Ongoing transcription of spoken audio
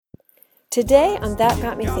Today on That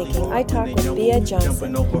Got Me Thinking, I talk with Bea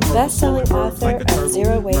Johnson, best-selling author of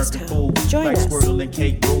Zero Waste Home. Join us.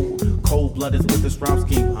 Cold-blooded with this rhyme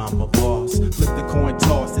scheme, I'm a boss. Flip the coin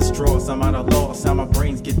toss, it's draws, I'm at a loss. How my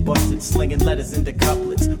brains get busted, slinging letters into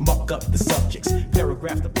couplets. Muck up the subjects,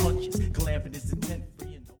 paragraph the punches. Calamitous intent for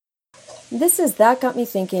you. This is That Got Me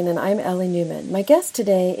Thinking, and I'm Ellie Newman. My guest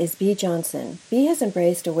today is Bea Johnson. Bea has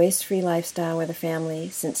embraced a waste-free lifestyle with her family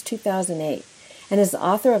since 2008. And is the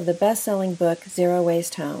author of the best-selling book, Zero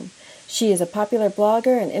Waste Home. She is a popular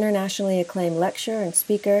blogger and internationally acclaimed lecturer and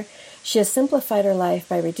speaker. She has simplified her life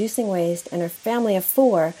by reducing waste, and her family of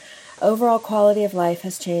 4, overall quality of life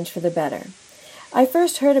has changed for the better. I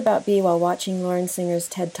first heard about Bea while watching Lauren Singer's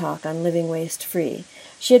TED Talk on living waste-free.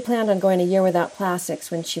 She had planned on going a year without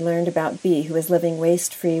plastics when she learned about Bea, who was living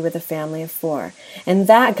waste-free with a family of 4. And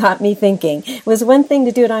that got me thinking. It was one thing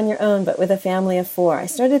to do it on your own, but with a family of 4. I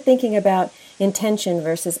started thinking about intention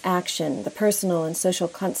versus action, the personal and social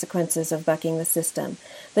consequences of bucking the system,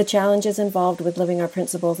 the challenges involved with living our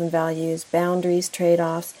principles and values, boundaries,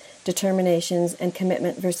 trade-offs, determinations, and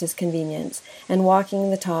commitment versus convenience, and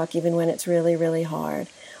walking the talk even when it's really, really hard.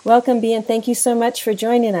 Welcome, Bea, and thank you so much for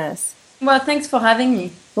joining us. Well, thanks for having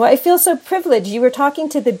me. Well, I feel so privileged. You were talking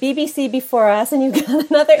to the BBC before us, and you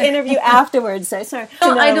got another interview afterwards. So sorry.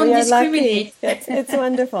 No, I don't discriminate. It's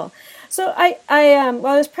wonderful. So I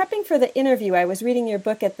was prepping for the interview, I was reading your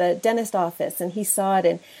book at the dentist office, and he saw it,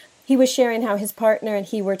 and he was sharing how his partner and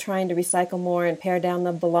he were trying to recycle more and pare down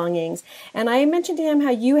the belongings. And I mentioned to him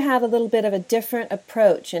how you had a little bit of a different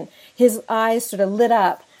approach, and his eyes sort of lit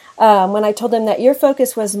up when I told him that your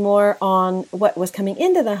focus was more on what was coming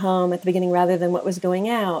into the home at the beginning rather than what was going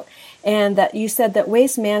out, and that you said that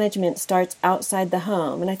waste management starts outside the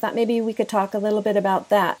home. And I thought maybe we could talk a little bit about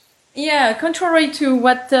that. Yeah, contrary to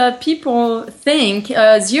what people think,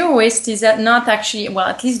 zero waste is not actually, well,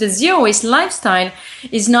 at least the zero waste lifestyle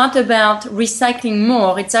is not about recycling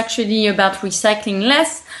more. It's actually about recycling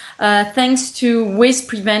less, thanks to waste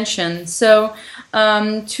prevention. So,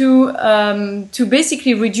 to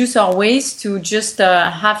basically reduce our waste to just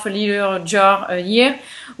half a liter jar a year,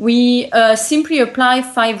 we simply apply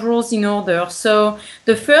 5 rules in order. So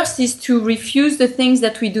the first is to refuse the things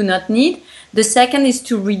that we do not need. The second is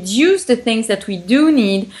to reduce the things that we do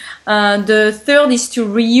need. The third is to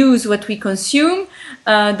reuse what we consume.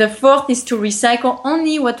 The fourth is to recycle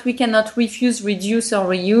only what we cannot refuse, reduce, or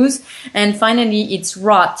reuse. And finally, it's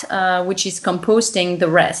rot, which is composting the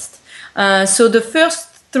rest. So the first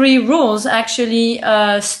 3 rules actually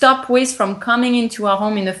stop waste from coming into our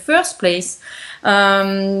home in the first place.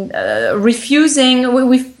 Refusing,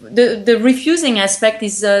 the refusing aspect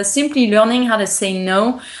is simply learning how to say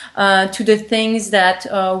no to the things that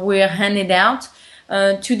we're handed out.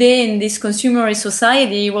 Today in this consumerist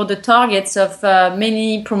society, we're the targets of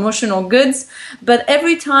many promotional goods, but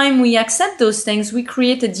every time we accept those things, we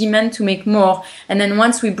create a demand to make more. And then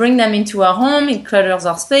once we bring them into our home, it clutters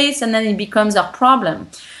our space, and then it becomes our problem.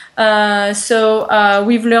 So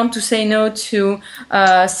we've learned to say no to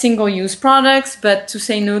single-use products, but to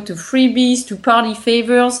say no to freebies, to party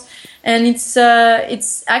favors, and it's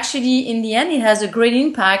actually, in the end, it has a great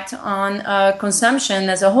impact on consumption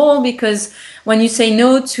as a whole, because when you say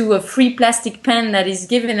no to a free plastic pen that is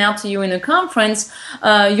given out to you in a conference,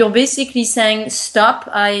 you're basically saying, stop,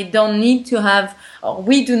 I don't need to have, or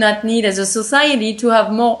we do not need as a society to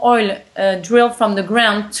have more oil drilled from the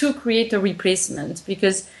ground to create a replacement,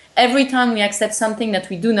 because every time we accept something that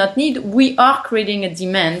we do not need, we are creating a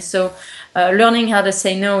demand. So learning how to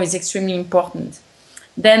say no is extremely important.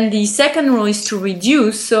 Then the second rule is to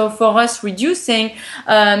reduce. So for us, reducing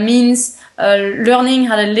means learning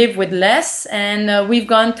how to live with less. And we've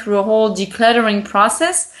gone through a whole decluttering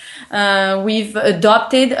process. We've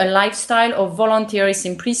adopted a lifestyle of voluntary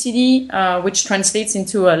simplicity, which translates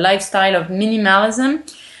into a lifestyle of minimalism.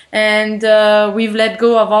 And we've let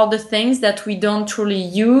go of all the things that we don't truly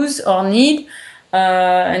use or need.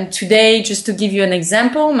 And today, just to give you an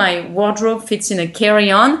example, my wardrobe fits in a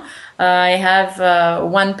carry-on. I have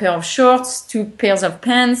 1 pair of shorts, 2 pairs of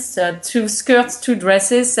pants, 2 skirts, 2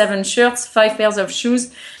 dresses, 7 shirts, 5 pairs of shoes.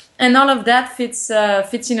 And all of that fits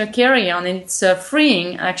in a carry-on. And it's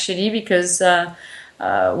freeing, actually, because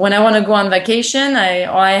when I want to go on vacation,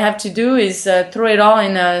 all I have to do is throw it all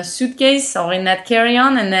in a suitcase or in that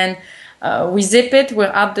carry-on, and then we zip it, we're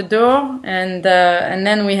out the door, and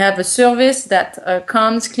then we have a service that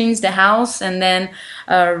comes, cleans the house, and then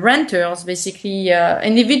renters, basically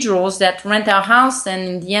individuals that rent our house and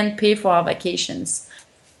in the end pay for our vacations.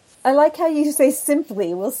 I like how you say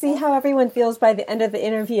simply. We'll see how everyone feels by the end of the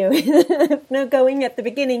interview. No going at the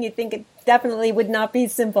beginning, you think it definitely would not be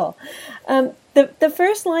simple. The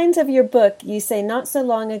first lines of your book, you say, not so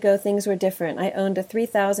long ago things were different. I owned a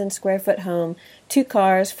 3,000 square foot home, 2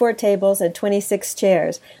 cars, 4 tables, and 26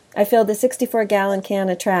 chairs. I filled a 64-gallon can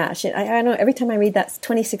of trash. I don't know, every time I read that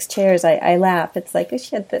 26 chairs, I laugh. It's like, oh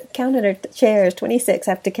shit, counted her chairs, 26,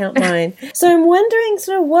 I have to count mine. So I'm wondering,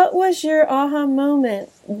 sort of, what was your aha moment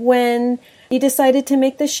when you decided to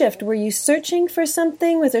make the shift? Were you searching for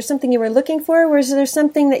something? Was there something you were looking for? Or was there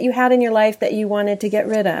something that you had in your life that you wanted to get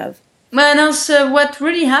rid of? Well, also, what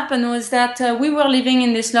really happened was that we were living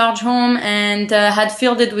in this large home and had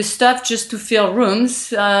filled it with stuff just to fill rooms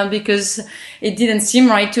because it didn't seem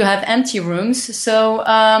right to have empty rooms. So,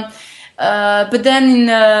 but then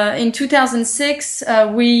in 2006,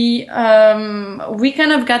 we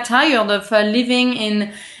kind of got tired of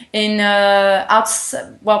living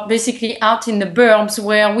basically out in the burbs,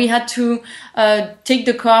 where we had to take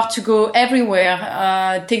the car to go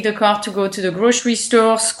everywhere, take the car to go to the grocery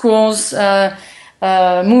store, schools,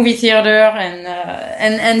 movie theater,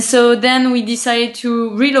 and so then we decided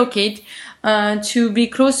to relocate to be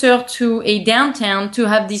closer to a downtown, to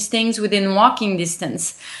have these things within walking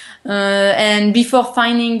distance. And before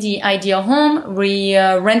finding the ideal home, we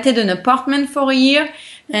rented an apartment for a year,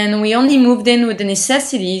 and we only moved in with the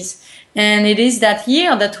necessities. And it is that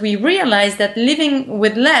year that we realized that living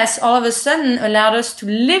with less all of a sudden allowed us to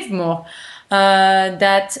live more.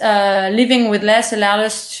 Living with less allowed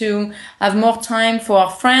us to have more time for our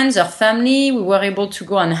friends, our family. We were able to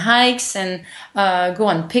go on hikes and go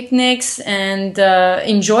on picnics and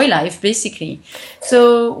enjoy life, basically.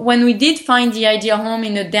 So when we did find the ideal home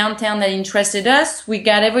in a downtown that interested us, we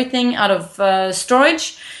got everything out of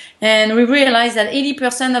storage. And we realized that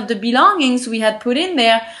 80% of the belongings we had put in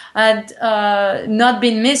there had not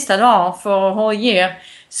been missed at all for a whole year.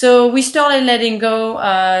 So we started letting go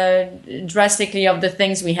drastically of the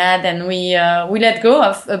things we had, and we let go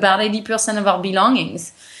of about 80% of our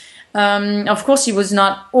belongings. Of course, it was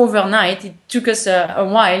not overnight. It took us a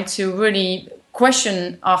while to really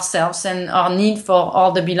question ourselves and our need for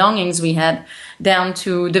all the belongings we had, down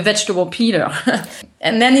to the vegetable peeler.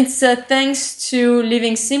 And then it's thanks to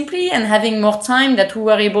living simply and having more time that we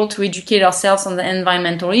were able to educate ourselves on the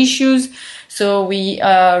environmental issues. So we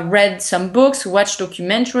read some books, watched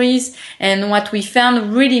documentaries, and what we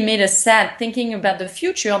found really made us sad, thinking about the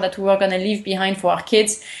future that we were going to leave behind for our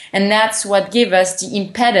kids. And that's what gave us the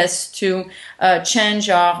impetus to change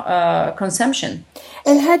our consumption.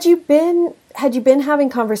 And had you been having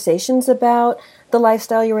conversations about the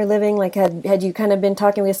lifestyle you were living? Like, had you kind of been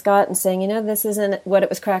talking with Scott and saying, this isn't what it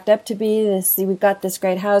was cracked up to be. We've got this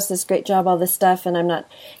great house, this great job, all this stuff, and I'm not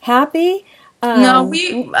happy? No,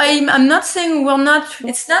 I'm not saying we're not.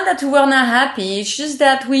 It's not that we're not happy. It's just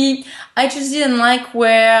that I just didn't like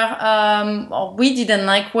or we didn't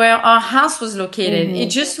like where our house was located. Mm-hmm. It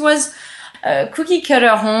just was a cookie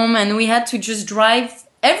cutter home, and we had to just drive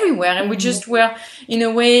everywhere, and we just were in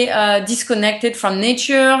a way disconnected from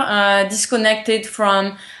nature, disconnected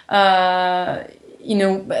from from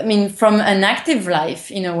an active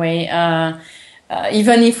life in a way.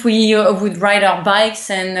 Even if we would ride our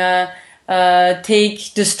bikes and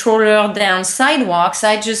take the stroller down sidewalks,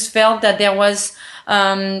 I just felt that there was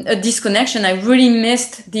a disconnection. I really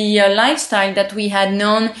missed the lifestyle that we had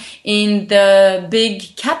known in the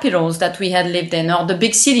big capitals that we had lived in, or the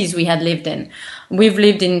big cities we had lived in. We've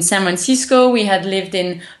lived in San Francisco, we had lived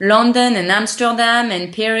in London and Amsterdam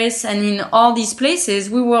and Paris, and in all these places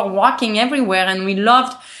we were walking everywhere, and we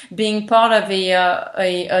loved being part of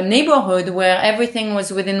a neighborhood where everything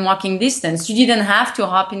was within walking distance. You didn't have to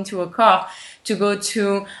hop into a car to go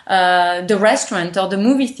to the restaurant or the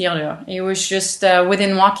movie theater. It was just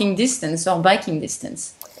within walking distance or biking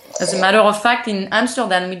distance. As a matter of fact, in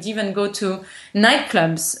Amsterdam, we'd even go to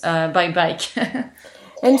nightclubs by bike.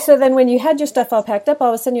 And so then when you had your stuff all packed up, all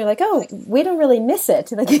of a sudden you're like, oh, we don't really miss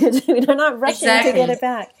it. Like, we're not rushing to get it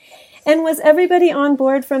back. And was everybody on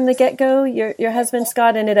board from the get-go? Your husband,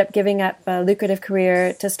 Scott, ended up giving up a lucrative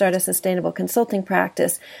career to start a sustainable consulting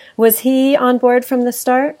practice. Was he on board from the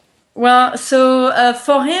start? Well, so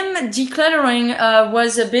for him, decluttering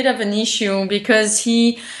was a bit of an issue because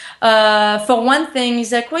he... for one thing,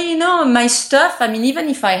 he's like, well, my stuff, even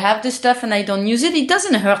if I have the stuff and I don't use it, it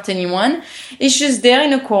doesn't hurt anyone. It's just there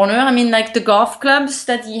in a corner. Like the golf clubs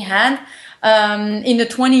that he had, in the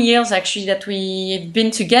 20 years actually that we've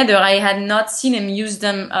been together, I had not seen him use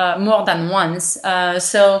them more than once.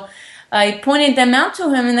 So I pointed them out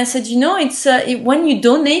to him and I said, it's when you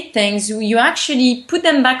donate things, you actually put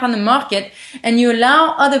them back on the market and you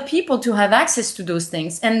allow other people to have access to those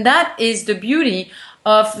things. And that is the beauty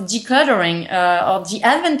of decluttering or the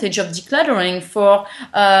advantage of decluttering for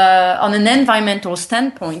on an environmental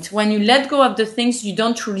standpoint. When you let go of the things you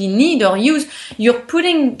don't truly need or use, you're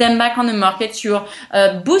putting them back on the market, you're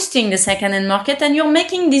boosting the second-hand market, and you're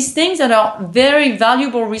making these things that are very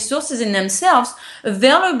valuable resources in themselves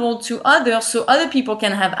available to others, so other people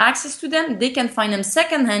can have access to them. They can find them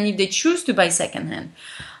second-hand if they choose to buy second-hand.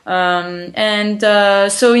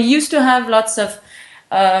 So he used to have lots of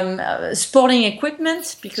sporting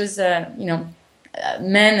equipment because,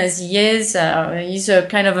 man as he is, he's a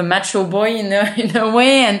kind of a macho boy in a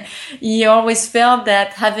way, and he always felt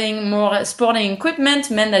that having more sporting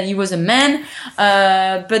equipment meant that he was a man.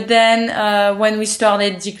 But then when we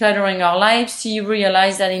started decluttering our lives, he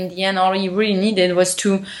realized that in the end, all he really needed was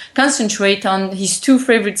to concentrate on his two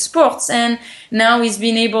favorite sports, and now he's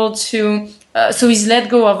been able to. So he's let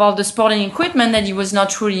go of all the sporting equipment that he was not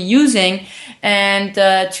truly using, and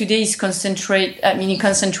today he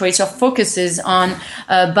concentrates or focuses on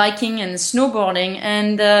biking and snowboarding,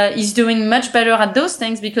 and he's doing much better at those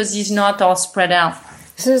things because he's not all spread out.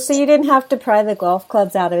 So you didn't have to pry the golf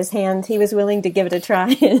clubs out of his hand. He was willing to give it a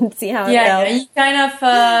try and see how it felt. Yeah, he kind of,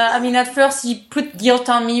 at first he put guilt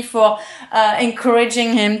on me for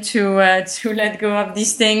encouraging him to let go of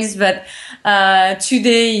these things. But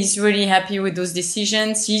today he's really happy with those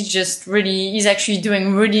decisions. He's actually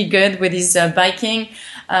doing really good with his biking.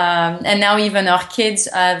 And now even our kids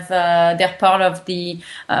they're part of the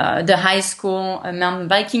high school mountain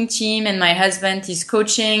biking team, and my husband is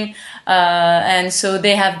coaching. And so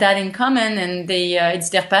they have that in common, and it's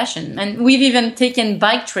their passion. And we've even taken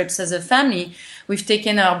bike trips as a family. We've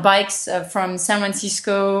taken our bikes from San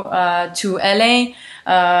Francisco to LA,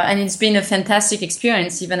 and it's been a fantastic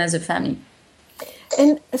experience even as a family.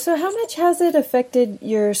 And so how much has it affected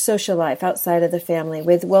your social life outside of the family,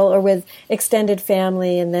 with extended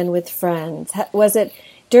family and then with friends? Was it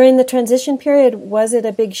during the transition period, was it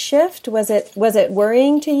a big shift? Was it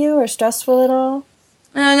worrying to you or stressful at all?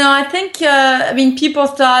 No, I think, people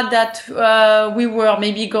thought that we were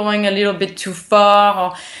maybe going a little bit too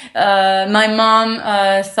far. Or, my mom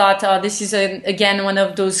thought, this is, again, one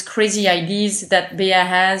of those crazy ideas that Bea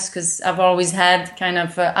has, because I've always had kind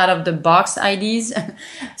of out-of-the-box ideas.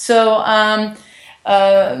 So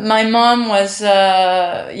my mom was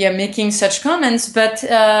making such comments. But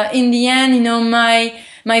in the end,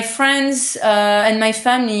 my friends and my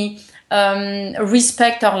family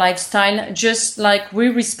respect our lifestyle just like we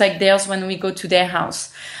respect theirs when we go to their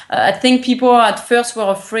house. I think people at first were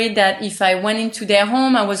afraid that if I went into their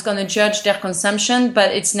home, I was going to judge their consumption,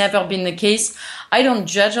 but it's never been the case. I don't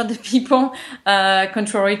judge other people,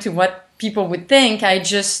 contrary to what people would think. I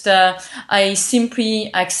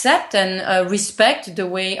simply accept and respect the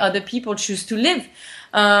way other people choose to live.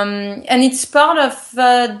 And it's part of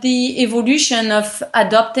the evolution of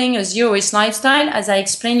adopting a zero-waste lifestyle, as I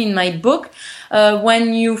explained in my book.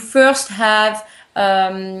 When you first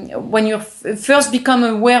become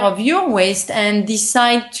aware of your waste and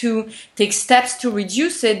decide to take steps to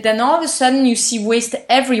reduce it, then all of a sudden you see waste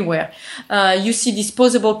everywhere. You see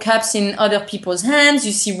disposable cups in other people's hands.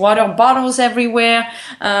 You see water bottles everywhere.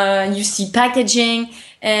 You see packaging.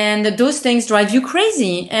 And those things drive you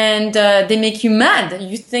crazy, and they make you mad.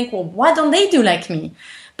 You think, well, why don't they do like me?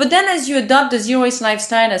 But then as you adopt the zero-waste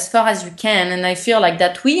lifestyle as far as you can, and I feel like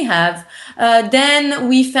that we have, then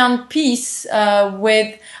we found peace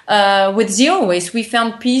with zero waste. We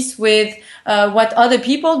found peace with what other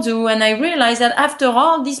people do, and I realized that after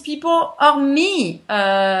all, these people are me,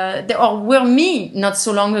 were me not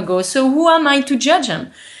so long ago. So who am I to judge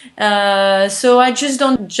them? So I just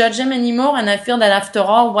don't judge them anymore, and I feel that after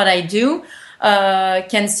all, what I do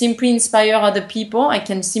can simply inspire other people. I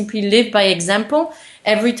can simply live by example.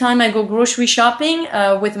 Every time I go grocery shopping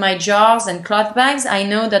with my jars and cloth bags, I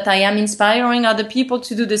know that I am inspiring other people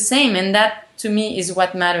to do the same, and that to me is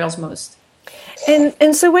what matters most.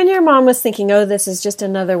 And so when your mom was thinking, this is just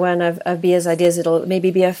another one of Bea's ideas, it'll maybe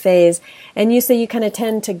be a phase, and you say you kind of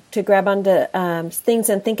tend to grab onto things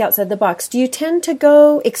and think outside the box. Do you tend to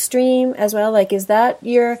go extreme as well? Like, is that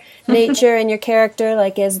your nature and your character?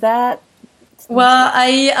 Like, is that... Well,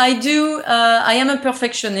 I do. I am a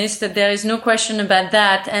perfectionist. There is no question about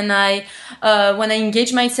that. And when I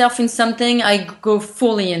engage myself in something, I go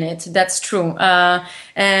fully in it. That's true.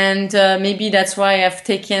 And maybe that's why I've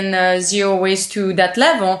taken zero waste to that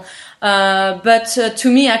level. But to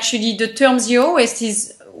me, actually, the term zero waste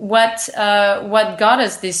is what got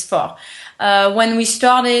us this far. When we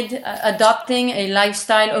started adopting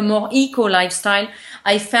a more eco lifestyle,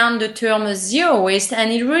 I found the term zero waste,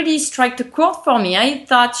 and it really struck a chord for me. I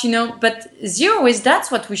thought, but zero waste, that's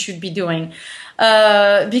what we should be doing.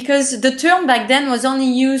 Because the term back then was only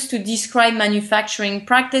used to describe manufacturing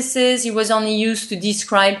practices. It was only used to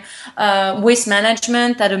describe waste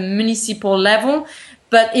management at a municipal level.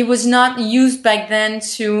 But it was not used back then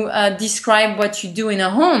to describe what you do in a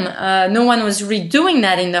home. No one was really doing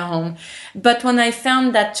that in the home. But when I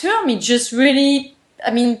found that term, it just really,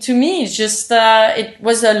 to me, it's just, it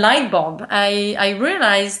was a light bulb. I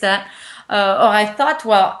realized that, or I thought,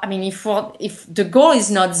 well, if the goal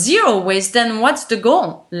is not zero waste, then what's the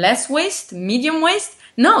goal? Less waste? Medium waste?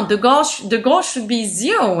 No, the goal should be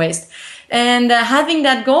zero waste. And having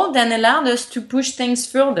that goal then allowed us to push things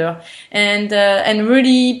further and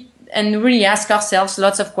really ask ourselves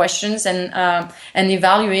lots of questions and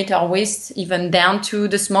evaluate our waste even down to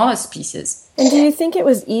the smallest pieces. And do you think it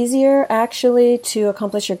was easier actually to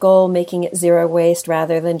accomplish your goal making it zero waste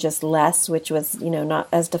rather than just less, which was, not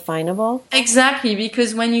as definable? Exactly,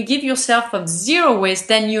 because when you give yourself a zero waste,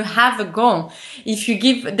 then you have a goal.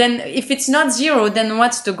 If it's not zero, then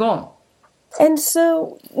what's the goal? And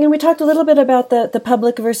so, we talked a little bit about the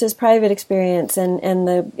public versus private experience and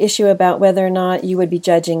the issue about whether or not you would be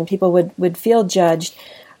judging, people would feel judged.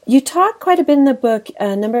 You talk quite a bit in the book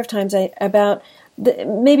a number of times about the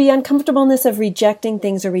maybe uncomfortableness of rejecting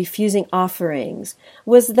things or refusing offerings.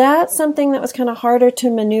 Was that something that was kind of harder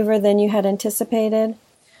to maneuver than you had anticipated?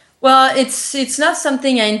 Well, it's not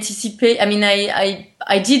something I anticipate.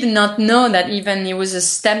 I did not know that even it was a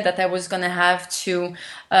step that I was going to have to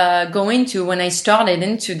go into when I started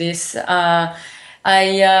into this. I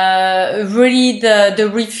really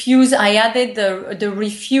the refuse. I added the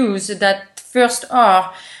refuse, that first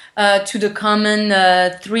R, to the common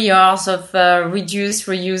 3 R's of reduce,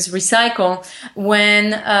 reuse, recycle.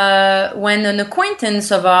 When an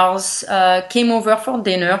acquaintance of ours came over for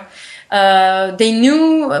dinner. They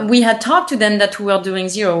knew we had talked to them that we were doing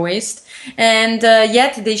zero waste, and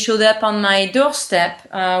yet they showed up on my doorstep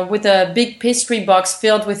with a big pastry box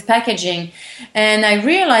filled with packaging. And I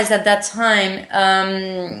realized at that time,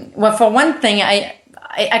 for one thing,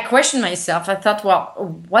 I questioned myself. I thought, well,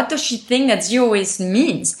 what does she think that zero waste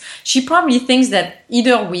means? She probably thinks that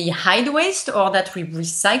either we hide waste or that we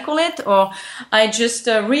recycle it, or I just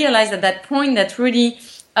realized at that point that really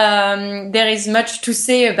there is much to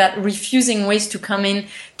say about refusing waste to come in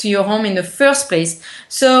to your home in the first place.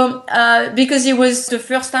 So, because it was the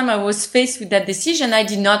first time I was faced with that decision, I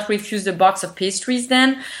did not refuse the box of pastries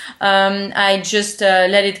then. I just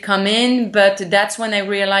let it come in, but that's when I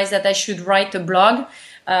realized that I should write a blog.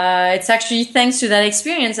 It's actually thanks to that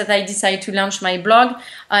experience that I decided to launch my blog.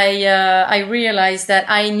 I realized that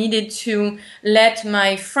I needed to let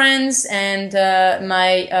my friends and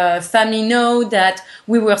my family know that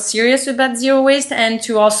we were serious about zero waste, and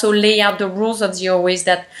to also lay out the rules of zero waste,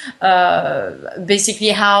 that basically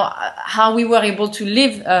how we were able to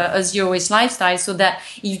live a zero waste lifestyle, so that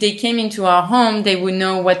if they came into our home, they would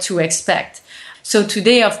know what to expect. So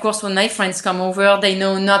today, of course, when my friends come over, they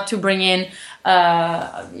know not to bring in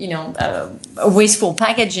wasteful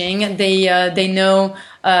packaging. They know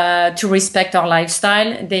to respect our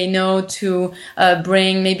lifestyle. They know to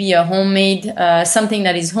bring maybe a homemade, something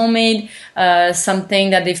that is homemade, something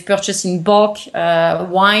that they've purchased in bulk,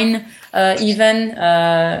 wine, even.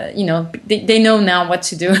 They know now what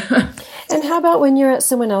to do. And how about when you're at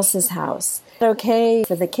someone else's house? Okay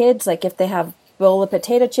for the kids, like if they have bowl of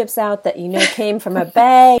potato chips out that came from a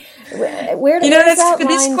bag. Where does that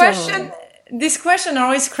line question? This question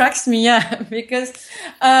always cracks me up, because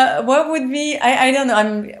what would be, I don't know,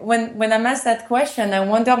 when I'm asked that question, I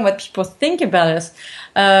wonder what people think about us.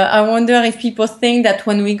 I wonder if people think that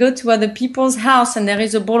when we go to other people's house and there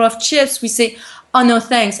is a bowl of chips, we say, oh no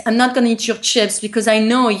thanks, I'm not going to eat your chips because I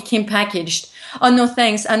know it came packaged. Oh no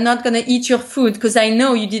thanks, I'm not going to eat your food because I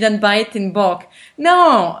know you didn't buy it in bulk.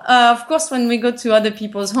 No, of course, when we go to other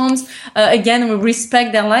people's homes, again, we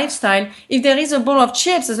respect their lifestyle. If there is a bowl of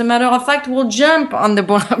chips, as a matter of fact, we'll jump on the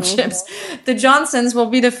bowl of chips. The Johnsons will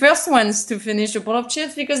be the first ones to finish a bowl of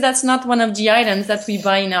chips because that's not one of the items that we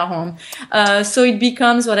buy in our home. So it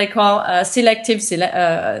becomes what I call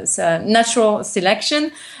natural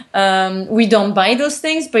selection. We don't buy those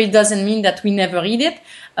things, but it doesn't mean that we never eat it.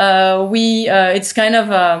 It's kind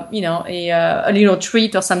of a little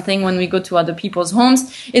treat or something when we go to other people's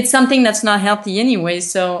homes. It's something that's not healthy anyway.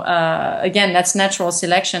 So again, that's natural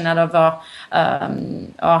selection out of our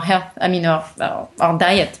health. Our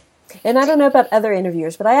diet. And I don't know about other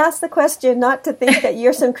interviewers, but I asked the question not to think that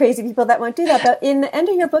you're some crazy people that won't do that. But in the end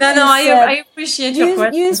of your book, I appreciate your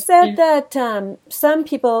question. You said that some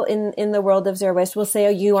people in the world of zero waste will say, "Oh,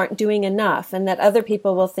 you aren't doing enough," and that other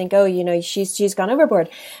people will think, "Oh, she's gone overboard."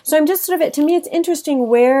 So I'm just to me, it's interesting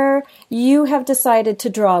where you have decided to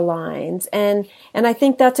draw lines, and I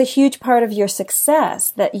think that's a huge part of your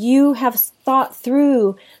success, that you have thought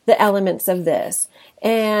through the elements of this.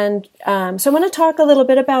 And so I want to talk a little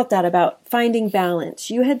bit about that, about finding balance.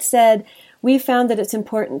 You had said, we found that it's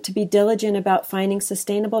important to be diligent about finding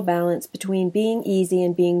sustainable balance between being easy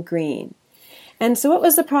and being green. And so what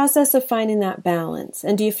was the process of finding that balance?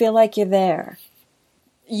 And do you feel like you're there?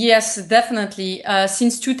 Yes, definitely.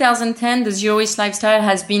 Since 2010, the zero waste lifestyle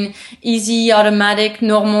has been easy, automatic,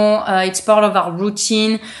 normal. It's part of our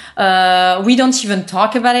routine. We don't even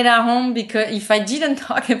talk about it at home, because if I didn't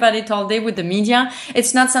talk about it all day with the media,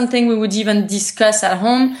 it's not something we would even discuss at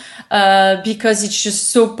home, because it's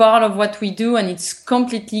just so part of what we do, and it's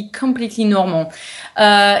completely normal.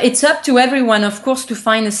 It's up to everyone, of course, to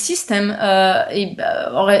find a system,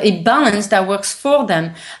 or a balance that works for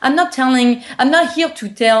them. I'm not here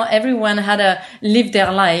to tell everyone how to live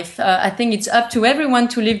their life. I think it's up to everyone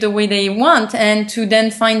to live the way they want, and to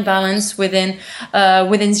then find balance within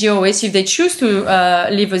zero waste if they choose to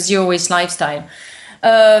live a zero waste lifestyle.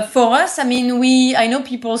 For us, I know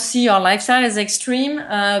people see our lifestyle as extreme,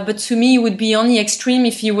 but to me, it would be only extreme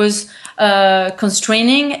if it was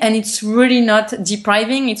constraining, and it's really not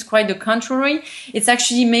depriving. It's quite the contrary. It's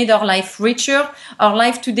actually made our life richer. Our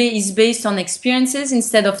life today is based on experiences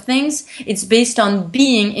instead of things. It's based on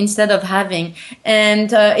being instead of having,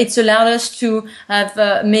 and it's allowed us to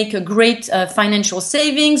make a great financial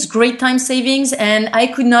savings, great time savings, and I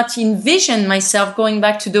could not envision myself going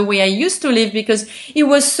back to the way I used to live, because it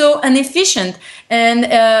was so inefficient, and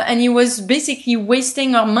it was basically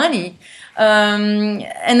wasting our money.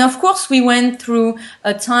 And of course, we went through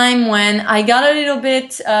a time when I got a little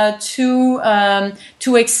bit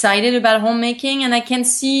too excited about homemaking, and I can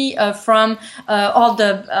see from all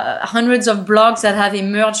the hundreds of blogs that have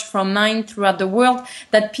emerged from mine throughout the world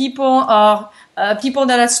that people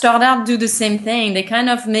that have started out do the same thing. They kind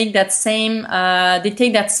of make that same, they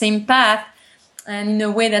take that same path, and in a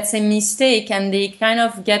way that same mistake, and they kind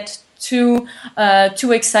of get too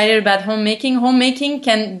excited about homemaking. Homemaking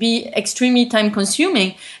can be extremely time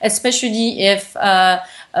consuming, especially if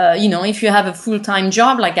you have a full-time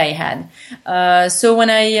job like I had. So when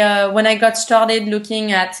I got started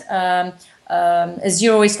looking at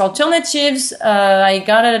zero waste alternatives,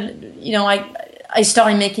 I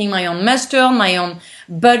started making my own mustard, my own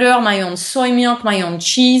butter, my own soy milk, my own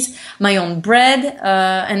cheese, my own bread.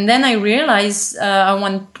 And then I realized at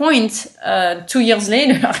one point, 2 years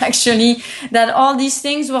later, actually, that all these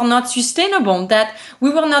things were not sustainable, that we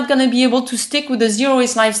were not going to be able to stick with the zero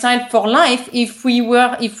waste lifestyle for life if we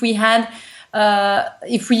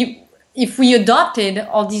adopted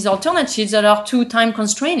all these alternatives that are too time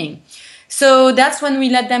constraining. So that's when we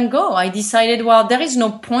let them go. I decided, well, there is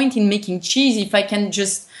no point in making cheese if I can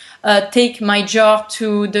just take my jar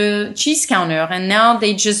to the cheese counter, and now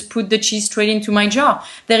they just put the cheese straight into my jar.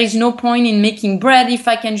 There is no point in making bread if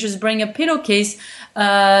I can just bring a pillowcase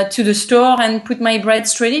to the store and put my bread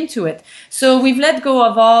straight into it. So we've let go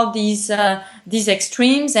of all these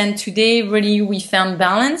extremes, and today really we found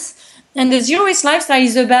balance. And the zero waste lifestyle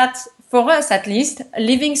is about, for us at least,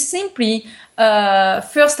 living simply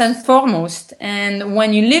first and foremost. And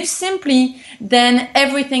when you live simply, then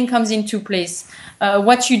everything comes into place.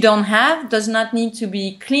 What you don't have does not need to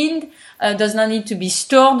be cleaned, does not need to be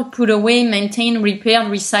stored, put away, maintained, repaired,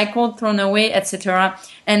 recycled, thrown away, etc.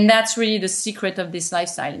 And that's really the secret of this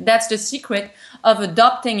lifestyle. That's the secret of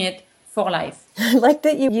adopting it for life. I like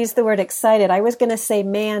that you used the word excited. I was going to say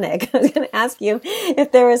manic. I was going to ask you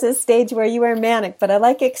if there was a stage where you were manic, but I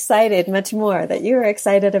like excited much more, that you were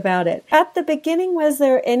excited about it. At the beginning, was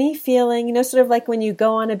there any feeling, sort of like when you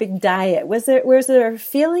go on a big diet, was there a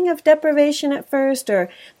feeling of deprivation at first, or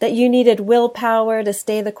that you needed willpower to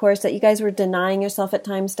stay the course, that you guys were denying yourself at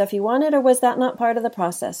times stuff you wanted, or was that not part of the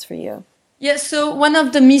process for you? Yeah, so one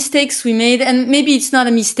of the mistakes we made, and maybe it's not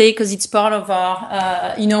a mistake because it's part of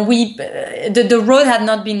our, the road had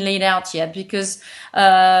not been laid out yet, because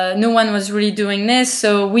no one was really doing this.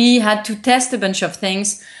 So we had to test a bunch of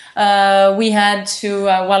things. We had to,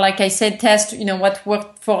 like I said, test, what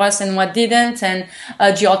worked for us and what didn't, and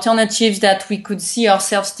the alternatives that we could see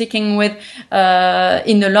ourselves sticking with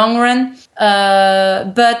in the long run.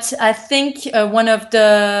 But I think one of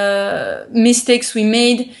the mistakes we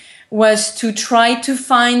made was to try to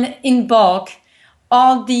find in bulk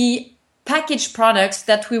all the packaged products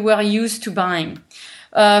that we were used to buying.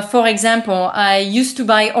 For example, I used to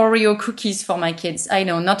buy Oreo cookies for my kids. I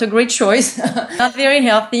know, not a great choice, not very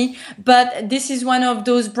healthy, but this is one of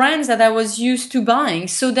those brands that I was used to buying.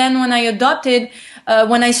 So then when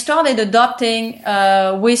I started adopting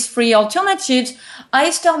waste-free alternatives,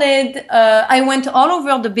 I went all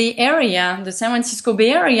over the Bay Area, the San Francisco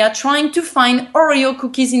Bay Area, trying to find Oreo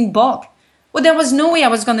cookies in bulk. Well, there was no way I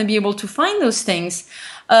was going to be able to find those things.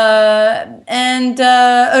 And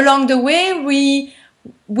along the way,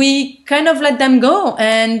 we kind of let them go.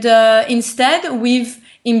 And instead, we've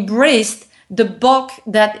embraced the bulk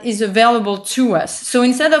that is available to us. So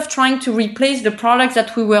instead of trying to replace the products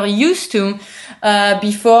that we were used to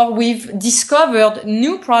before, we've discovered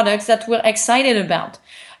new products that we're excited about.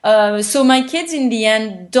 So my kids in the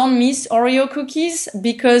end don't miss Oreo cookies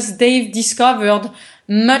because they've discovered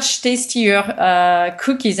much tastier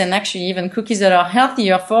cookies, and actually even cookies that are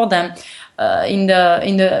healthier for them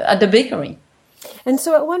at the bakery. And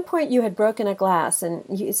so at one point you had broken a glass, and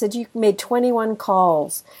you said you made 21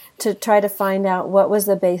 calls to try to find out what was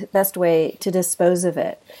the best way to dispose of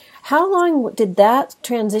it. How long did that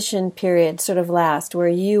transition period sort of last, where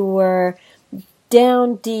you were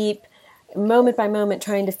down deep, moment by moment,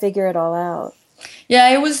 trying to figure it all out? Yeah,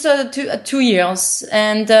 it was 2 years.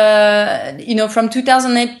 And, from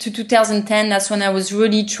 2008 to 2010, that's when I was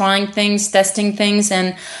really trying things, testing things.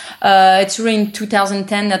 And it's really in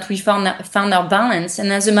 2010 that we found our balance.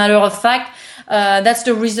 And as a matter of fact, that's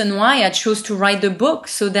the reason why I chose to write the book,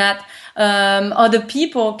 so that other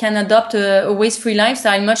people can adopt a waste-free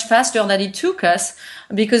lifestyle much faster than it took us,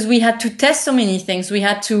 because we had to test so many things. We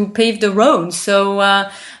had to pave the road. So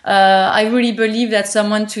I really believe that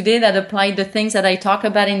someone today that applied the things that I talk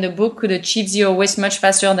about in the book could achieve zero waste much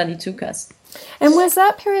faster than it took us. And was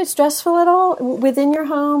that period stressful at all within your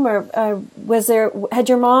home, or had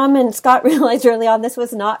your mom and Scott realized early on this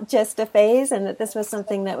was not just a phase and that this was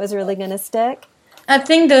something that was really going to stick? I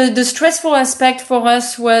think the stressful aspect for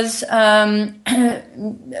us was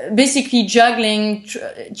basically juggling,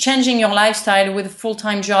 changing your lifestyle with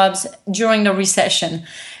full-time jobs during the recession.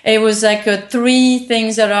 It was like 3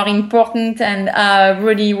 things that are important and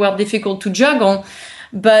really were difficult to juggle.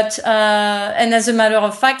 But and as a matter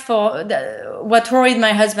of fact, what worried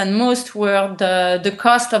my husband most were the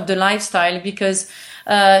cost of the lifestyle, because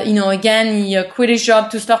again, he quit his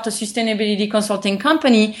job to start a sustainability consulting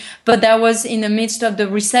company, but that was in the midst of the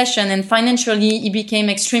recession, and financially it became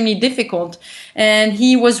extremely difficult. And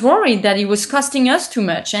he was worried that it was costing us too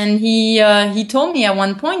much. And he told me at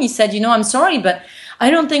one point, he said, I'm sorry, but I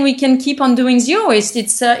don't think we can keep on doing zero waste.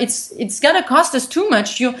 It's gonna cost us too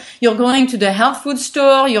much. You're going to the health food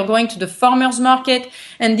store, you're going to the farmer's market,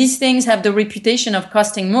 and these things have the reputation of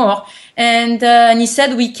costing more. And he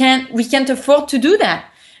said we can't afford to do that.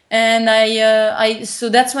 And so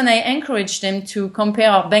that's when I encouraged him to compare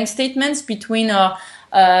our bank statements between our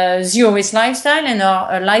zero waste lifestyle and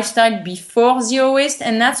our lifestyle before zero waste.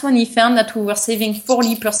 And that's when he found that we were saving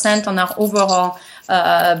 40% on our overall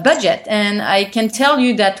budget. And I can tell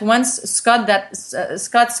you that once Scott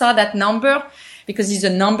saw that number, because he's a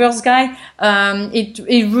numbers guy, it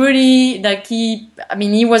really,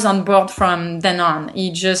 he was on board from then on.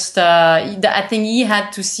 He just, I think he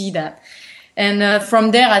had to see that. And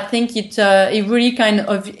from there, I think it really kind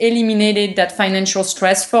of eliminated that financial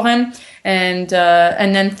stress for him. And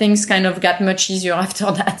then things kind of got much easier after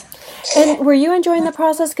that. And were you enjoying the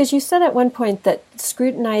process? Because you said at one point that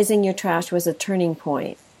scrutinizing your trash was a turning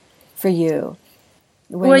point for you.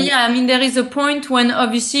 There is a point when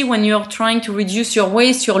obviously when you're trying to reduce your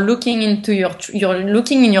waste, you're looking in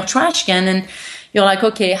your trash can, and you're like,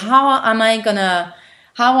 okay, how am I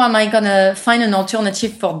gonna find an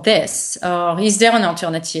alternative for this? Or is there an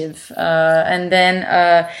alternative? And then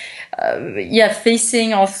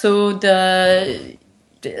facing also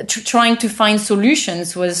trying to find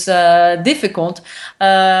solutions was difficult,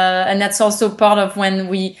 and that's also part of when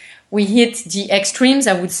we hit the extremes,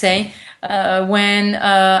 I would say. When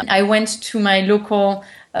I went to my local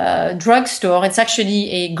drugstore, it's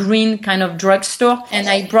actually a green kind of drugstore, and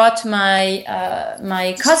I brought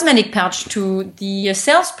my cosmetic pouch to the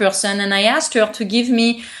salesperson, and I asked her to give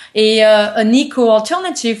me an eco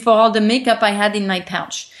alternative for all the makeup I had in my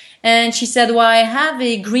pouch. And she said, well, I have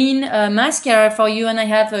a green mascara for you, and I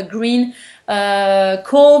have a green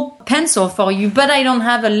kohl pencil for you, but I don't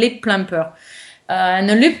have a lip plumper.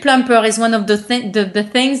 And a lip plumper is one of the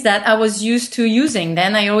things that I was used to using.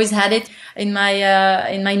 Then I always had it in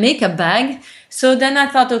my makeup bag. So then I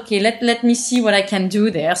thought, okay, let me see what I can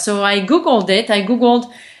do there. So I Googled it. I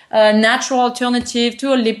Googled natural alternative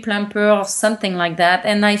to a lip plumper or something like that.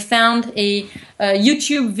 And I found a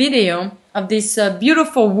YouTube video of this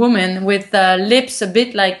beautiful woman with lips a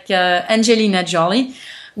bit like Angelina Jolie,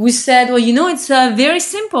 who said, well, it's very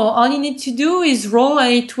simple. All you need to do is roll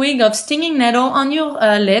a twig of stinging nettle on your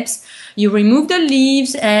lips. You remove the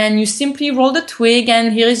leaves and you simply roll the twig,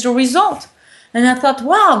 and here is the result. And I thought,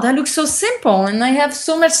 wow, that looks so simple, and I have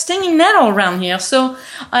so much stinging nettle around here. So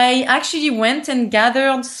I actually went and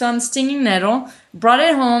gathered some stinging nettle, brought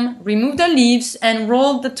it home, removed the leaves, and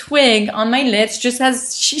rolled the twig on my lips, just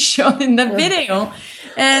as she showed in the video.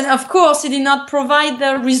 And of course, it did not provide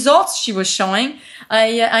the results she was showing.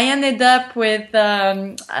 I ended up with,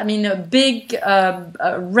 big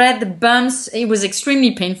red bumps. It was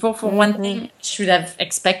extremely painful for one thing. Should have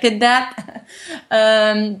expected that.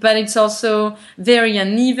 But it's also very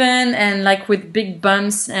uneven and like with big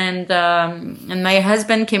bumps. And my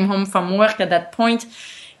husband came home from work at that point.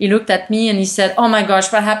 He looked at me and he said, "Oh my gosh,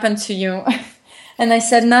 what happened to you?" And I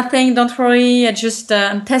said, "Nothing, don't worry.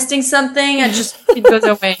 I'm testing something. It goes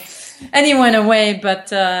away." And he went away, but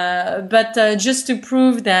just to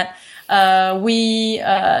prove that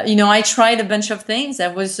I tried a bunch of things. I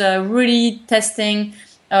was really testing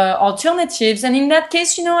alternatives, and in that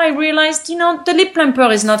case, I realized, the lip plumper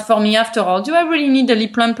is not for me after all. Do I really need a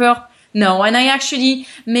lip plumper? No. And I actually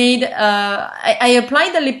I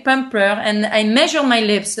applied the lip plumper and I measured my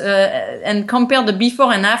lips and compared the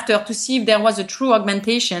before and after to see if there was a true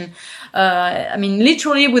augmentation.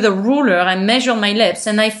 Literally with a ruler, I measured my lips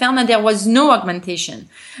and I found that there was no augmentation.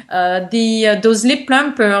 Those lip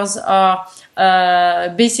plumpers are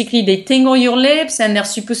basically they tingle your lips and they're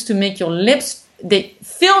supposed to make your lips, they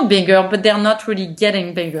feel bigger, but they're not really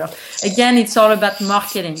getting bigger. Again, it's all about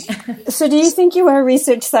marketing. So do you think you were a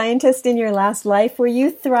research scientist in your last life? Were you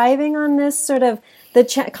thriving on this sort of the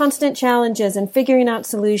constant challenges and figuring out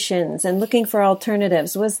solutions and looking for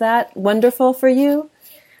alternatives? Was that wonderful for you?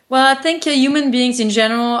 Well, I think human beings in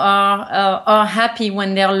general are happy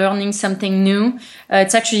when they're learning something new.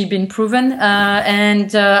 It's actually been proven.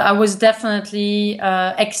 And I was definitely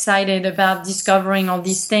excited about discovering all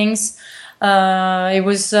these things. It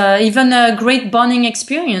was even a great bonding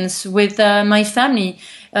experience with my family,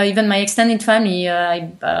 even my extended family.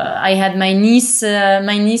 I had my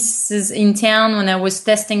nieces in town when I was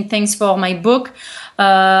testing things for my book.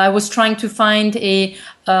 I was trying to find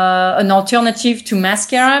an alternative to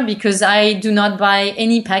mascara because I do not buy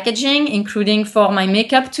any packaging, including for my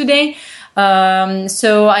makeup today.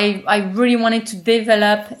 So I really wanted to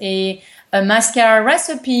develop a mascara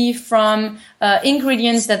recipe from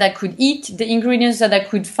ingredients that I could eat, the ingredients that I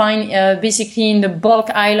could find basically in the bulk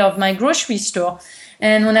aisle of my grocery store.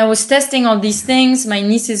 And when I was testing all these things, my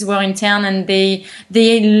nieces were in town and they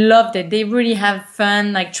loved it. They really have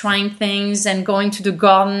fun, like trying things and going to the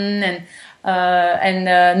garden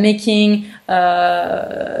and making,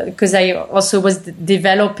 because I also was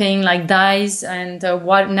developing like dyes and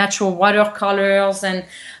natural watercolors, and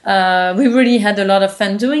we really had a lot of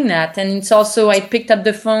fun doing that. And it's also, I picked up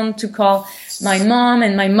the phone to call my mom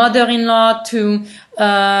and my mother-in-law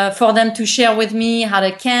for them to share with me how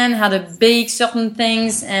to bake certain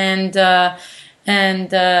things, and I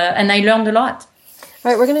learned a lot.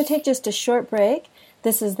 All right, we're going to take just a short break.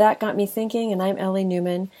 This is That Got Me Thinking, and I'm Ellie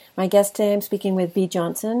Newman. My guest today, I'm speaking with Bea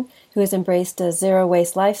Johnson, who has embraced a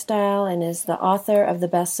zero-waste lifestyle and is the author of the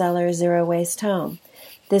bestseller Zero Waste Home.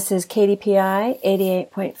 This is KDPI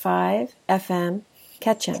 88.5 FM,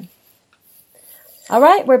 Ketchum. All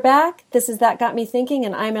right, we're back. This is That Got Me Thinking,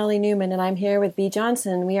 and I'm Ellie Newman, and I'm here with Bea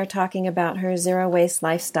Johnson. We are talking about her zero-waste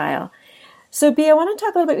lifestyle. So, Bea, I want to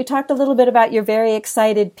talk a little bit. We talked a little bit about your very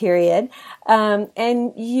excited period,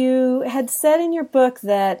 and you had said in your book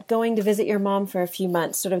that going to visit your mom for a few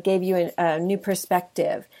months sort of gave you a new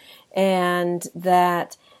perspective, and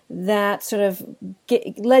that sort of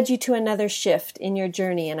led you to another shift in your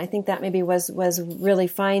journey. And I think that maybe was really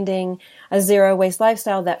finding a zero-waste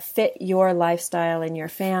lifestyle that fit your lifestyle and your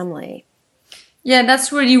family. Yeah,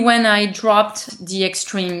 that's really when I dropped the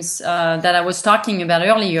extremes that I was talking about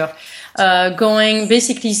earlier.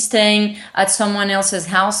 Basically staying at someone else's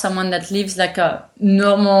house, someone that lives like a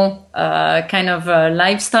normal kind of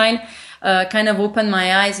lifestyle, kind of opened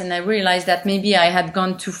my eyes, and I realized that maybe I had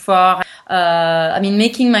gone too far.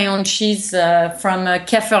 Making my own cheese from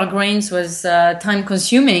kefir grains was time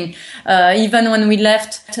consuming. Even when we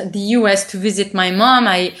left the US to visit my mom,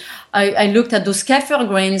 I looked at those kefir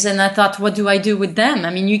grains and I thought, what do I do with them? I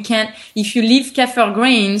mean, you can't, if you leave kefir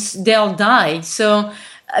grains, they'll die. So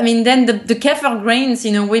I mean, then the kefir grains,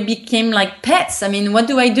 in a way, became like pets. I mean, what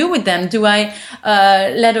do I do with them? Do I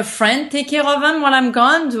let a friend take care of them while I'm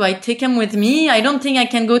gone? Do I take them with me? I don't think I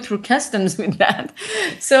can go through customs with that.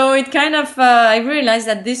 So it kind of, I realized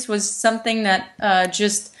that this was something that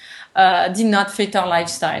just did not fit our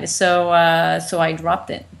lifestyle. So I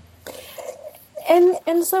dropped it.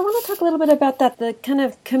 And so I want to talk a little bit about that, the kind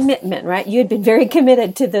of commitment, right? You had been very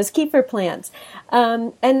committed to those kefir plants.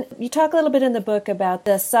 And you talk a little bit in the book about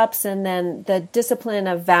the sups and then the discipline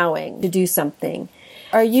of vowing to do something.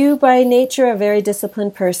 Are you by nature a very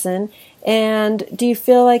disciplined person? And do you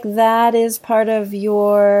feel like that is part of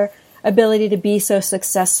your ability to be so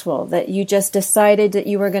successful, that you just decided that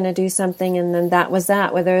you were going to do something and then that was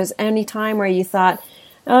that? Whether there was any time where you thought,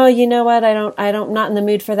 oh, you know what, I'm not in the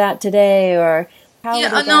mood for that today, or how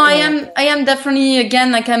I am definitely,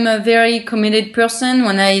 again, like I'm a very committed person.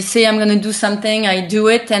 When I say I'm going to do something, I do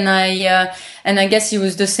it. And I guess it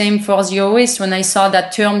was the same for zero waste. When I saw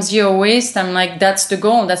that term zero waste, I'm like, that's the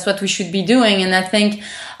goal. That's what we should be doing. And I think,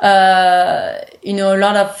 a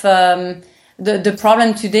lot of, the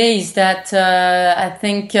problem today is that, I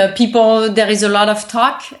think there is a lot of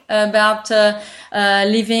talk about,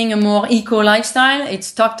 living a more eco lifestyle.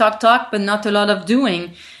 It's talk, but not a lot of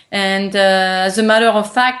doing. And as a matter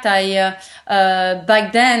of fact, I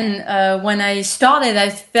back then when I started, I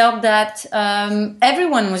felt that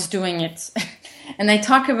everyone was doing it, and I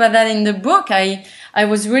talk about that in the book. I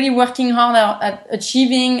was really working hard at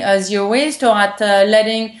achieving zero waste, or at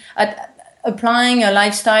applying a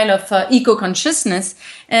lifestyle of eco consciousness,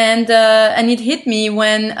 and it hit me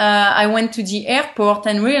when I went to the airport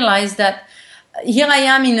and realized that here I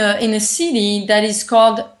am in a city that is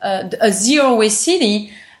called a zero waste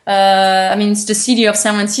city. It's the city of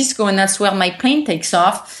San Francisco, and that's where my plane takes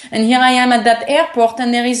off. And here I am at that airport,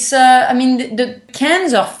 and there is, the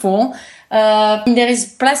cans are full. There is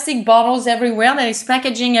plastic bottles everywhere. There is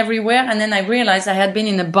packaging everywhere. And then I realized I had been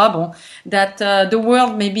in a bubble, that the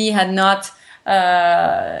world maybe had not,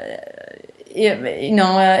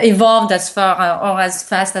 evolved as far or as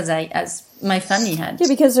fast as my family had. Yeah,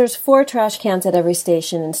 because there's 4 trash cans at every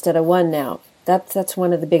station instead of 1 now. That's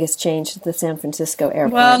one of the biggest changes at the San Francisco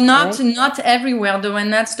airport. Well, not right? everywhere though,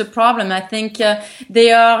 and that's the problem. I think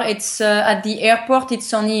it's at the airport.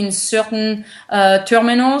 It's only in certain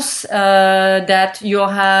terminals that you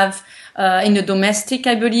have. In the domestic,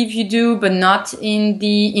 I believe you do, but not in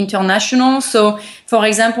the international. So, for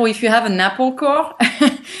example, if you have an Apple core,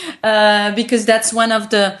 because that's one of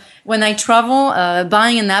the. When I travel,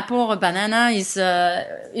 buying an apple or a banana is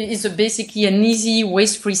basically an easy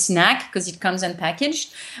waste-free snack because it comes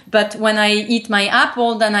unpackaged. But when I eat my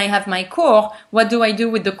apple, then I have my core. What do I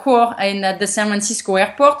do with the core? And at the San Francisco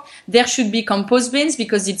airport, there should be compost bins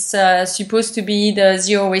because it's supposed to be the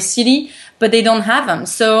zero waste city, but they don't have them.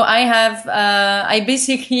 So I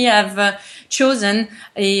basically have chosen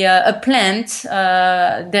a plant.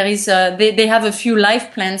 They have a few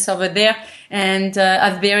live plants over there. And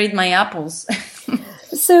I've buried my apples.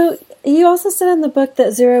 So you also said in the book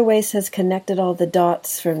that zero waste has connected all the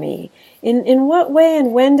dots for me. In what way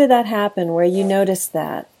and when did that happen, where you noticed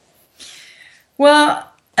that? Well,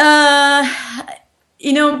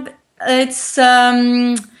 it's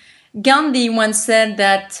Gandhi once said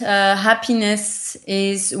that happiness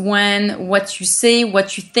is when what you say,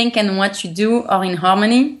 what you think, and what you do are in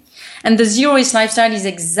harmony. And the zero waste lifestyle is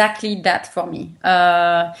exactly that for me.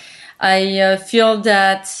 I feel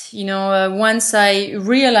that, once I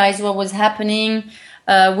realized what was happening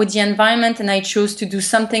with the environment and I chose to do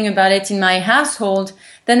something about it in my household,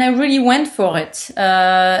 then I really went for it.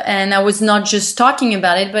 And I was not just talking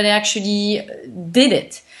about it, but I actually did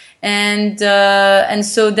it. And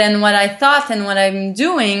so then what I thought and what I'm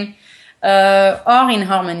doing are in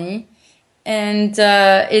harmony. And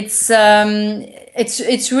it's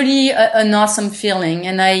really an awesome feeling,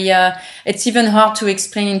 and it's even hard to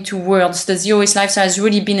explain into words. The zero waste lifestyle has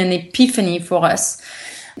really been an epiphany for us,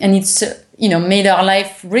 and it's made our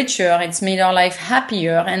life richer. It's made our life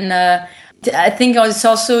happier, and I think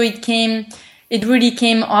it really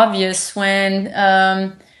came obvious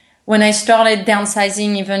when I started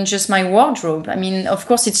downsizing even just my wardrobe. I mean, of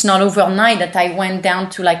course, it's not overnight that I went down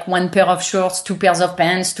to like 1 pair of shorts, 2 pairs of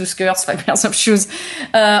pants, 2 skirts, 5 pairs of shoes.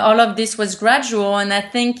 All of this was gradual. And I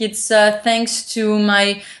think it's thanks to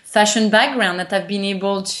my fashion background that I've been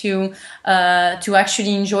able to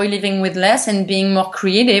actually enjoy living with less and being more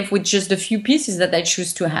creative with just the few pieces that I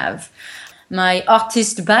choose to have. My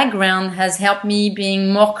artist background has helped me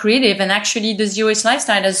being more creative, and actually the zero waste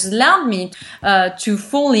lifestyle has allowed me to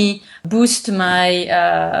fully boost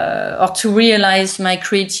or to realize my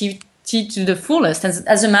creativity to the fullest.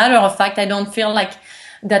 As a matter of fact, I don't feel like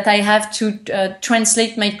that I have to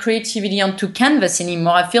translate my creativity onto canvas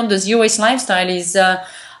anymore. I feel the zero waste lifestyle is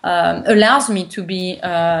allows me to be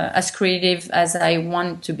as creative as I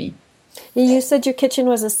want to be. You said your kitchen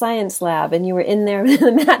was a science lab and you were in there with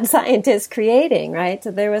a mad scientist creating, right? So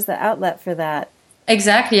there was the outlet for that.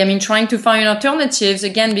 Exactly. I mean, trying to find alternatives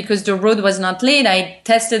again, because the road was not laid. I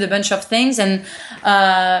tested a bunch of things and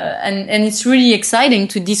it's really exciting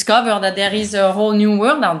to discover that there is a whole new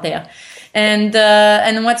world out there.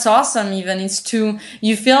 And what's awesome even is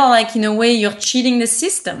you feel like in a way you're cheating the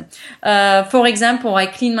system. For example, I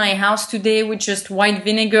cleaned my house today with just white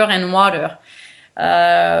vinegar and water.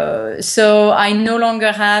 So I no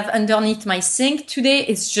longer have underneath my sink today.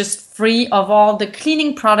 It's just free of all the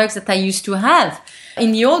cleaning products that I used to have.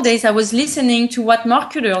 In the old days, I was listening to what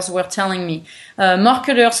marketers were telling me.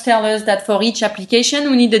 Marketers tell us that for each application,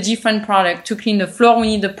 we need a different product. To clean the floor,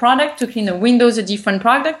 we need a product. To clean the windows, a different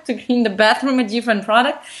product. To clean the bathroom, a different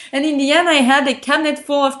product. And in the end, I had a cabinet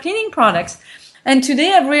full of cleaning products. And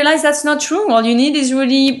today I've realized that's not true. All you need is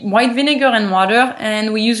really white vinegar and water.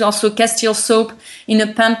 And we use also Castile soap in a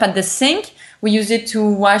pump at the sink. We use it to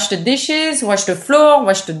wash the dishes, wash the floor,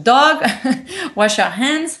 wash the dog, wash our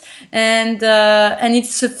hands. And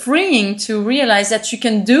it's freeing to realize that you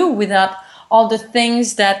can do without all the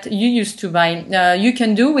things that you used to buy. You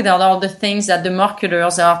can do without all the things that the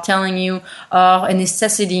marketers are telling you are a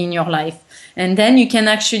necessity in your life. And then you can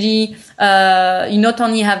actually, you not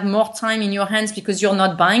only have more time in your hands because you're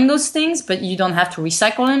not buying those things, but you don't have to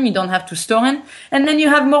recycle them, you don't have to store them. And then you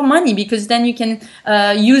have more money because then you can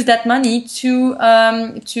use that money to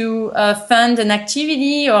fund an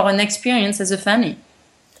activity or an experience as a family.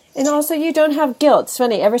 And also, you don't have guilt. It's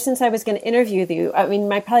funny, ever since I was going to interview you, I mean,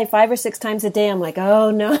 probably 5 or 6 times a day, I'm like,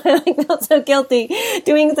 oh no, I felt so guilty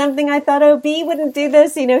doing something. I thought, oh, B wouldn't do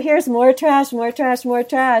this. You know, here's more trash, more trash, more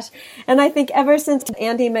trash. And I think ever since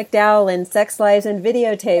Andie MacDowell in Sex, Lies, and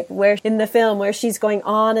Videotape, where in the film, where she's going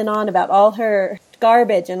on and on about all her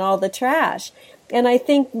garbage and all the trash. And I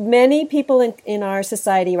think many people in our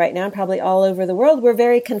society right now, probably all over the world, we're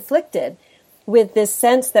very conflicted with this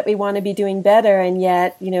sense that we want to be doing better, and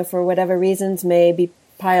yet, you know, for whatever reasons, may be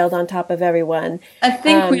piled on top of everyone. I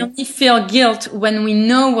think we only feel guilt when we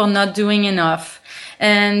know we're not doing enough,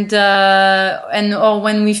 and or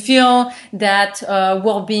when we feel that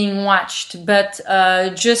we're being watched. But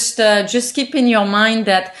just keep in your mind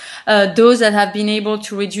that those that have been able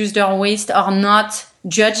to reduce their waste are not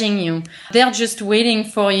judging you. They're just waiting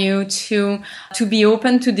for you to be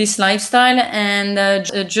open to this lifestyle and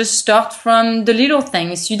just start from the little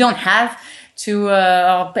things. You don't have to,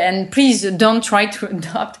 and please don't try to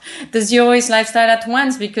adopt the zero waste lifestyle at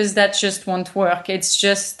once, because that just won't work. It's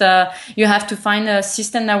just, you have to find a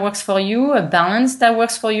system that works for you, a balance that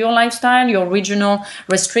works for your lifestyle, your regional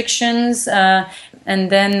restrictions,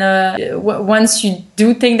 and then once you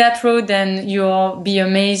do take that road, then you'll be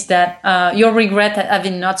amazed that you'll regret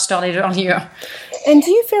having not started earlier. And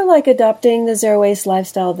do you feel like adopting the zero waste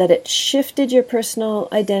lifestyle, that it shifted your personal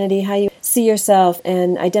identity, how you see yourself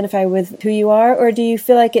and identify with who you are, or do you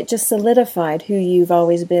feel like it just solidified who you've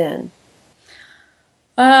always been?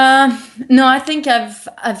 No, I think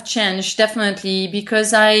I've changed, definitely,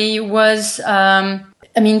 because I was...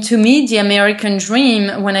 I mean, to me, the American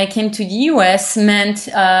dream when I came to the US meant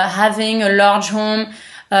having a large home,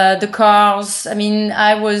 the cars. I mean,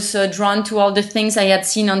 I was drawn to all the things I had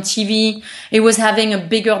seen on TV. It was having a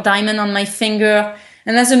bigger diamond on my finger.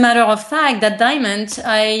 And as a matter of fact, that diamond,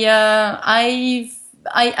 I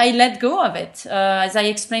let go of it. As I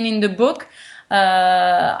explained in the book,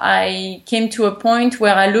 I came to a point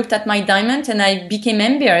where I looked at my diamond and I became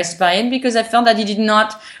embarrassed by it because I felt that it did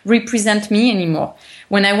not represent me anymore.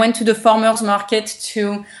 When I went to the farmer's market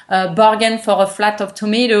to bargain for a flat of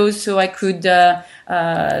tomatoes so I could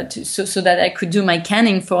so that I could do my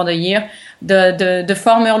canning for the year, the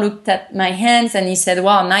farmer looked at my hands and he said,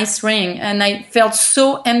 "Wow, nice ring." And I felt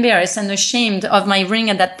so embarrassed and ashamed of my ring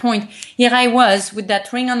at that point. Here I was with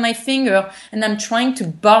that ring on my finger, and I'm trying to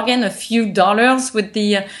bargain a few dollars with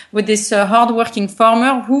this hardworking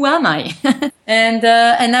farmer. Who am I? And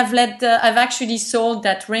I've actually sold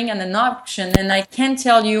that ring at an auction, and I can't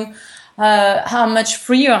tell you how much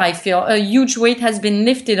freer I feel. A huge weight has been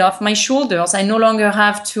lifted off my shoulders. I no longer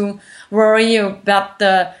have to worry about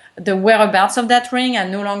the whereabouts of that ring. I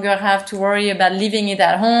no longer have to worry about leaving it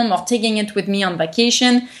at home or taking it with me on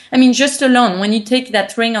vacation. I mean, just alone, when you take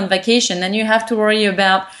that ring on vacation, then you have to worry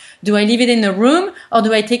about, do I leave it in the room or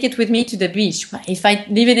do I take it with me to the beach? If I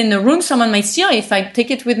leave it in the room, someone might steal it. If I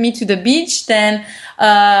take it with me to the beach, then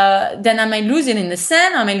I might lose it in the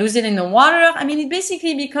sand. I might lose it in the water. I mean, it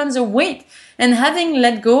basically becomes a weight. And having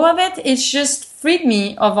let go of it, it's just freed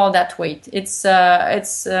me of all that weight. It's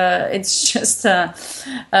just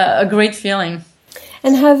a great feeling.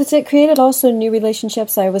 And has it created also new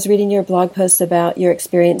relationships? I was reading your blog post about your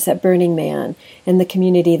experience at Burning Man and the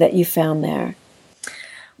community that you found there.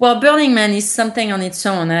 Well, Burning Man is something on its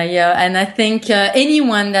own, and I think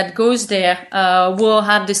anyone that goes there will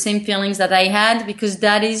have the same feelings that I had, because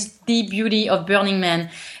that is the beauty of Burning Man.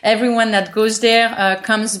 Everyone that goes there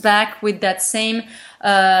comes back with that same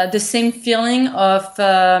the same feeling of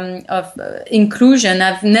inclusion.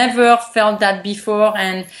 I've never felt that before,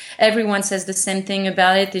 and everyone says the same thing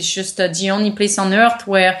about it. It's just the only place on earth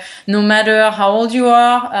where no matter how old you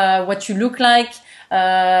are, what you look like,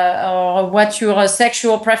 or what your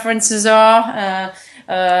sexual preferences are,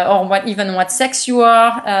 or what sex you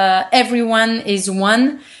are, everyone is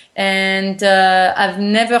one. And I've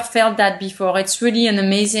never felt that before. It's really an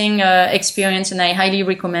amazing experience, and I highly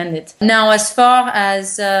recommend it. Now, as far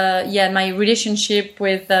as my relationship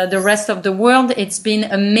with the rest of the world, it's been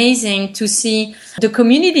amazing to see the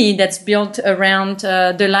community that's built around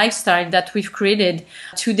the lifestyle that we've created.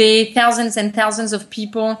 Today, thousands and thousands of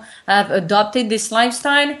people have adopted this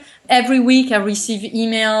lifestyle. Every week I receive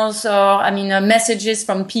emails or messages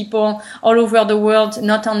from people all over the world,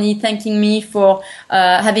 not only thanking me for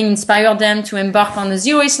having inspired them to embark on the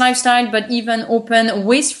zero-waste lifestyle, but even open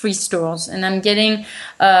waste-free stores. And I'm getting,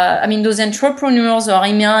 those entrepreneurs are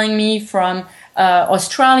emailing me from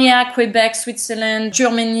Australia, Quebec, Switzerland,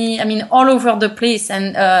 Germany, all over the place.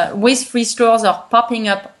 And waste-free stores are popping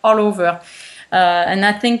up all over. And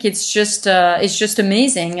I think it's just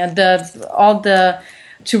amazing.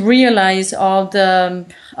 To realize all the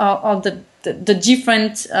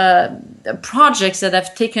different projects that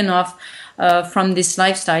have taken off from this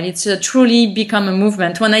lifestyle. It's truly become a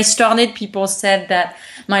movement. When I started, people said that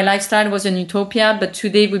my lifestyle was an utopia, but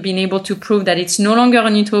today we've been able to prove that it's no longer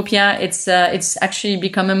an utopia. It's actually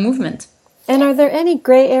become a movement. And are there any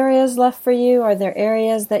gray areas left for you? Are there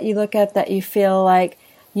areas that you look at that you feel like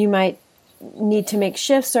you might need to make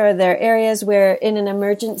shifts, or are there areas where in an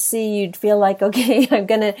emergency you'd feel like, okay, I'm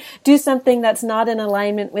going to do something that's not in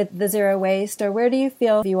alignment with the zero waste, or where do you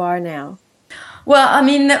feel you are now? Well,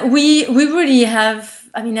 we really have,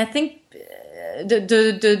 I think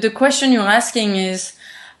the question you're asking is,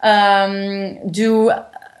 am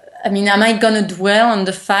I going to dwell on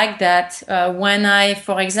the fact that when I,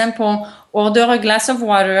 for example, order a glass of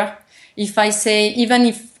water, if I say,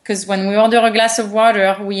 because when we order a glass of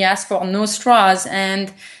water, we ask for no straws,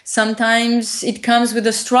 and sometimes it comes with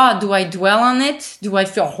a straw. Do I dwell on it? Do I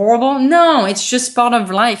feel horrible? No, it's just part of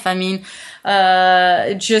life. We're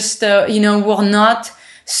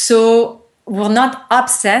not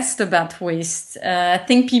obsessed about waste. I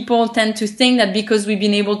think people tend to think that because we've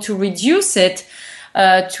been able to reduce it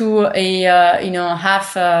to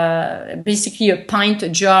basically a pint, a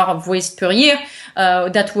jar of waste per year,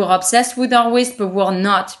 that we're obsessed with our waste, but we're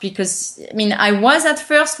not. Because, I was at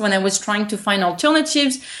first when I was trying to find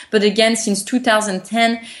alternatives, but again, since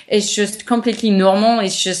 2010, it's just completely normal.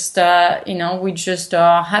 It's just, we just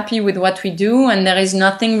are happy with what we do, and there is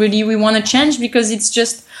nothing really we want to change, because it's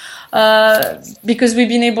just, because we've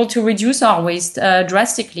been able to reduce our waste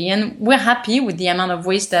drastically, and we're happy with the amount of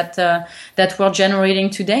waste that we're generating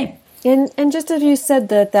today. And just as you said,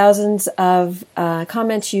 the thousands of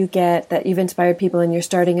comments you get that you've inspired people and you're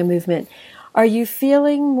starting a movement, are you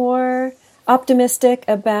feeling more optimistic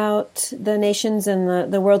about the nation's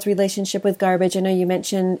and the world's relationship with garbage? I know you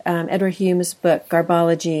mentioned Edward Hume's book,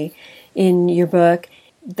 Garbology, in your book.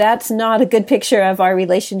 That's not a good picture of our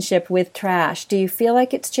relationship with trash. Do you feel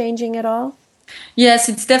like it's changing at all? Yes,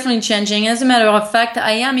 it's definitely changing. As a matter of fact,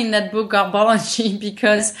 I am in that book, Garbology,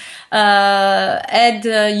 because Ed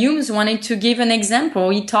Humes wanted to give an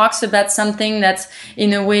example. He talks about something that's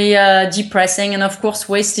in a way depressing, and of course,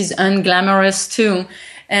 waste is unglamorous too.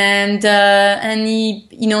 And he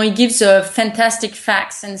gives fantastic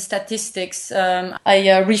facts and statistics.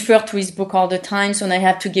 I refer to his book all the time, so I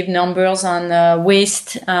have to give numbers on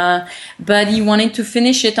waste. But he wanted to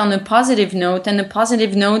finish it on a positive note, and the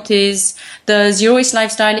positive note is the zero waste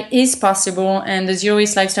lifestyle is possible, and the zero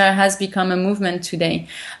waste lifestyle has become a movement today.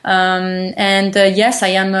 Yes, I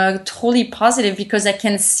am totally positive, because I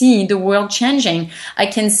can see the world changing. I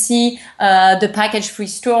can see the package-free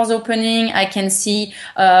stores opening. I can see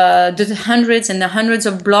the hundreds and the hundreds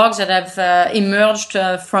of blogs that have emerged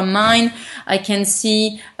from mine. I can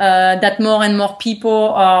see that more and more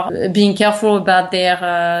people are being careful about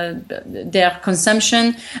their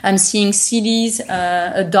consumption. I'm seeing cities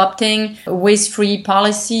adopting waste-free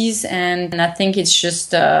policies, and I think it's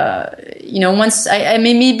just once I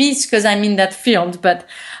maybe it's because I'm in that field, but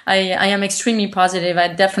I am extremely positive. I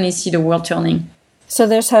definitely see the world turning. So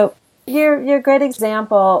there's hope. You're a great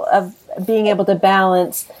example of being able to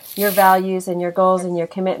balance your values and your goals and your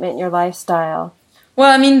commitment and your lifestyle.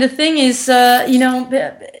 Well, I mean, the thing is,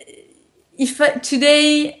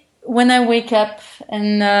 today when I wake up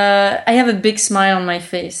and I have a big smile on my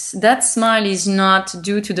face, that smile is not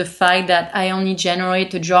due to the fact that I only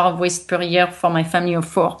generate a jar of waste per year for my family of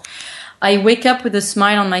 4. I wake up with a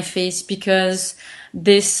smile on my face because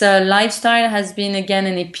this lifestyle has been, again,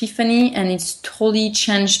 an epiphany, and it's totally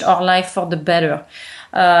changed our life for the better.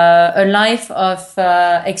 A life of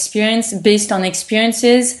experience based on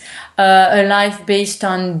experiences, a life based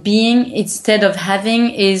on being instead of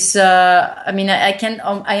having is,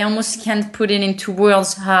 I almost can't put it into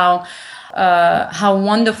words how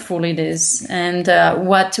wonderful it is, and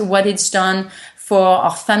what it's done for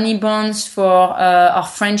our family bonds, for our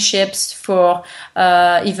friendships, for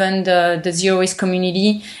even the Zero Waste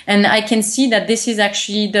community. And I can see that this is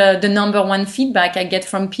actually the number one feedback I get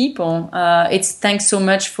from people. It's thanks so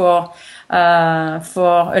much for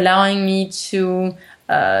allowing me to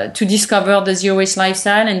discover the Zero Waste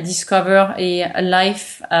lifestyle and discover a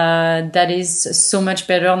life that is so much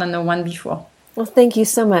better than the one before. Well, thank you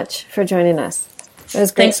so much for joining us. It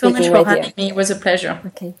was great Thanks so speaking much for with having you. me. It was a pleasure.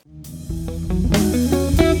 Okay.